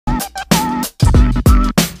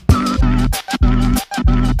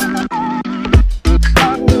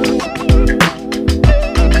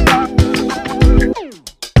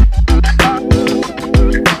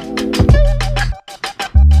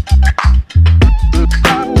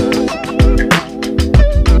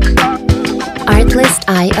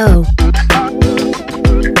Podcast.io.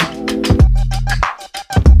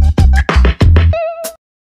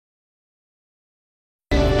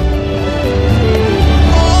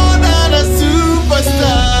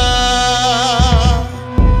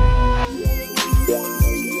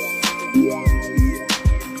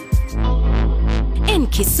 In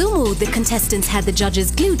Kisumu, the contestants had the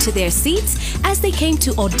judges glued to their seats as they came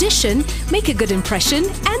to audition, make a good impression,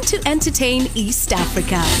 and to entertain East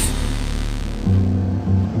Africa.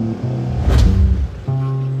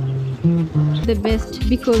 The best,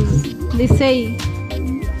 because they say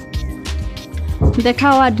the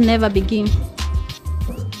coward never begin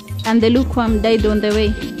and the lukewarm died on the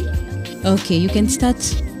way. Okay, you can start.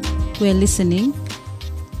 We're listening.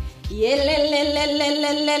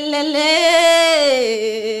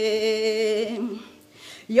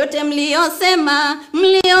 Yote mliosema,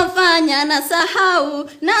 mliofanya na sahau,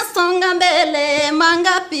 nasonga mbele,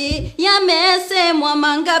 mangapi yamesemwa,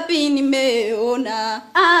 mangapi nimeona.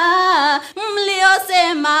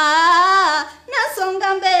 Mliosema,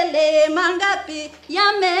 nasonga mbele, mangapi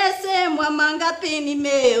yamesemwa, mangapi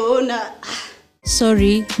nimeona.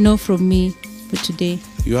 Sorry, no from me for today.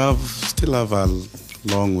 You still have a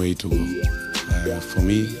long way to go. For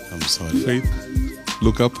me, I'm sorry. Faith,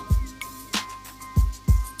 look up.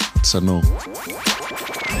 It's a no.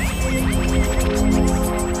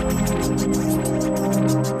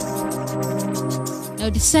 Now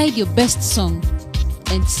decide your best song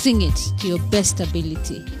and sing it to your best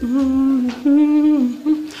ability.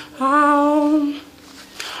 How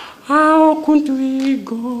could we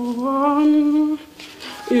go on?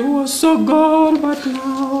 It was so good, but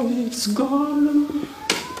now it's gone.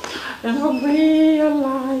 And I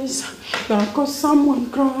realize that cause someone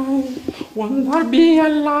cried, won't that be a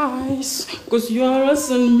lie? Cause yours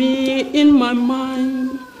and me in my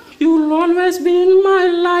mind. You'll always be in my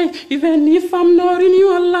life, even if I'm not in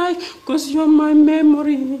your life, cause you're my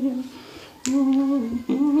memory.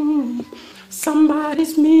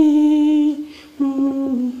 Somebody's me.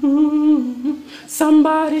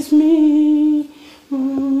 Somebody's me.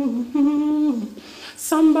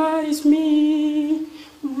 Somebody's me.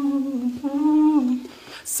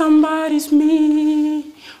 Somebody's me.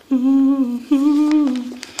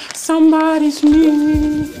 Somebody's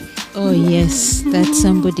me. Oh yes, that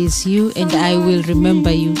somebody's you, and I will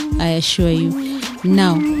remember you, I assure you.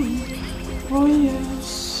 Now, Oh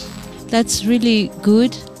yes. that's really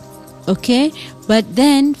good, okay? But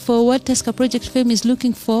then, for what Tusker Project Fame is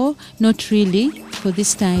looking for, not really for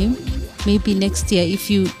this time. Maybe next year if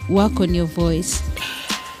you work on your voice.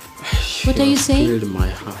 What are you saying? Killed my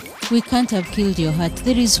heart. We can't have killed your heart.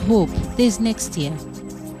 There is hope. There is next year.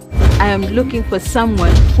 I am looking for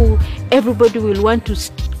someone who everybody will want to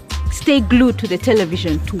stay glued to the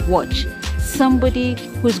television to watch. Somebody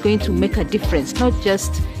who's going to make a difference, not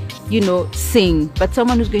just, sing, but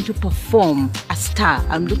someone who's going to perform, a star.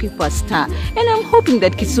 I'm looking for a star. And I'm hoping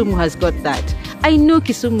that Kisumu has got that. I know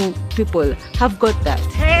Kisumu people have got that.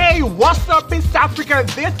 Hey, what's up, East Africa?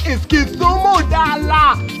 This is Kisumu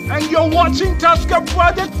Dala, and you're watching Tusker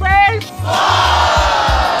Project Fame.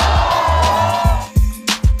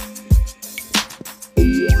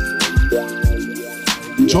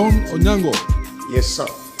 John Onyango. Yes, sir.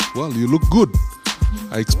 Well, you look good.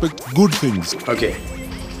 I expect good things. Okay.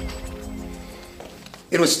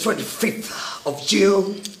 It was 25th of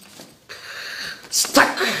June.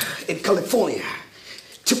 Stuck in California.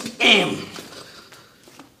 2 p.m.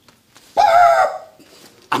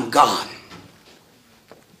 I'm gone.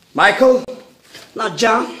 Michael, now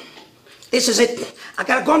John, this is it. I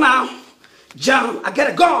gotta go now. John, I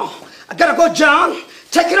gotta go. I gotta go, John.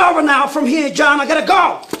 Take it over now from here, John. I gotta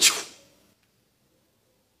go.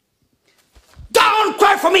 Don't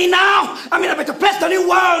cry for me now. I'm in a better place than the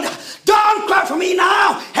world. Don't cry for me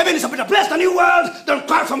now. Heaven is a better place than the world. Don't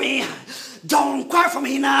cry for me. Don't cry for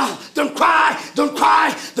me now. Don't cry. Don't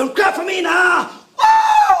cry. Don't cry for me now.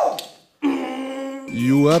 Woo!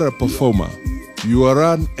 You are a performer. You are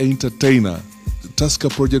an entertainer. Tusker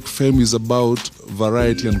Project Fame is about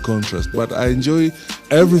variety and contrast, but I enjoy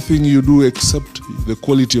everything you do except the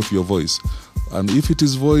quality of your voice. And if it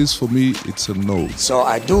is voice, for me, it's a no. So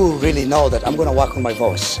I do really know that I'm going to work on my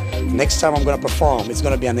voice. Next time I'm going to perform, it's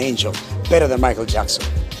going to be an angel. Better than Michael Jackson,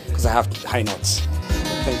 because I have high notes.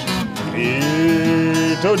 Thank you.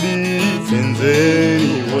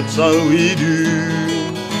 What shall we do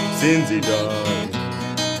since he died?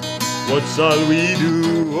 What shall we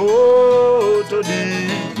do? Oh, Todi.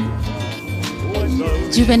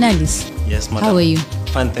 Juvenalis. Yes, madam. How are you?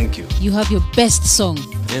 Fine, thank you. You have your best song.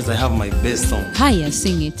 Yes, I have my best song. Higher,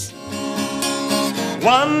 sing it.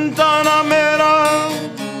 Guantanamera,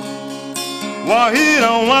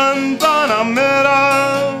 Wahira Wantanamera,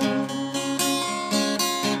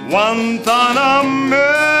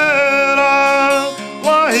 Wantanamera,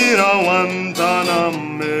 Wahira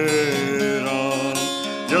Wantanamera.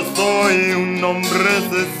 Yo soy un hombre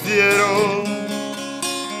ceciero,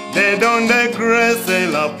 de donde crece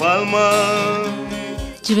la palma.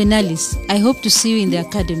 Juvenalis, I hope to see you in the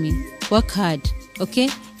academy. Work hard, okay?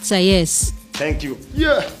 It's a yes. Thank you.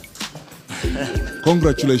 Yeah.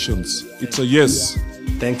 Congratulations. It's a yes.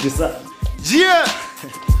 Thank you, sir. Yeah.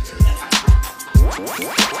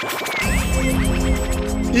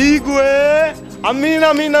 Igwe. Amin,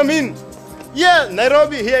 amin, amin. Yeah,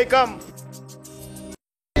 Nairobi, here I come.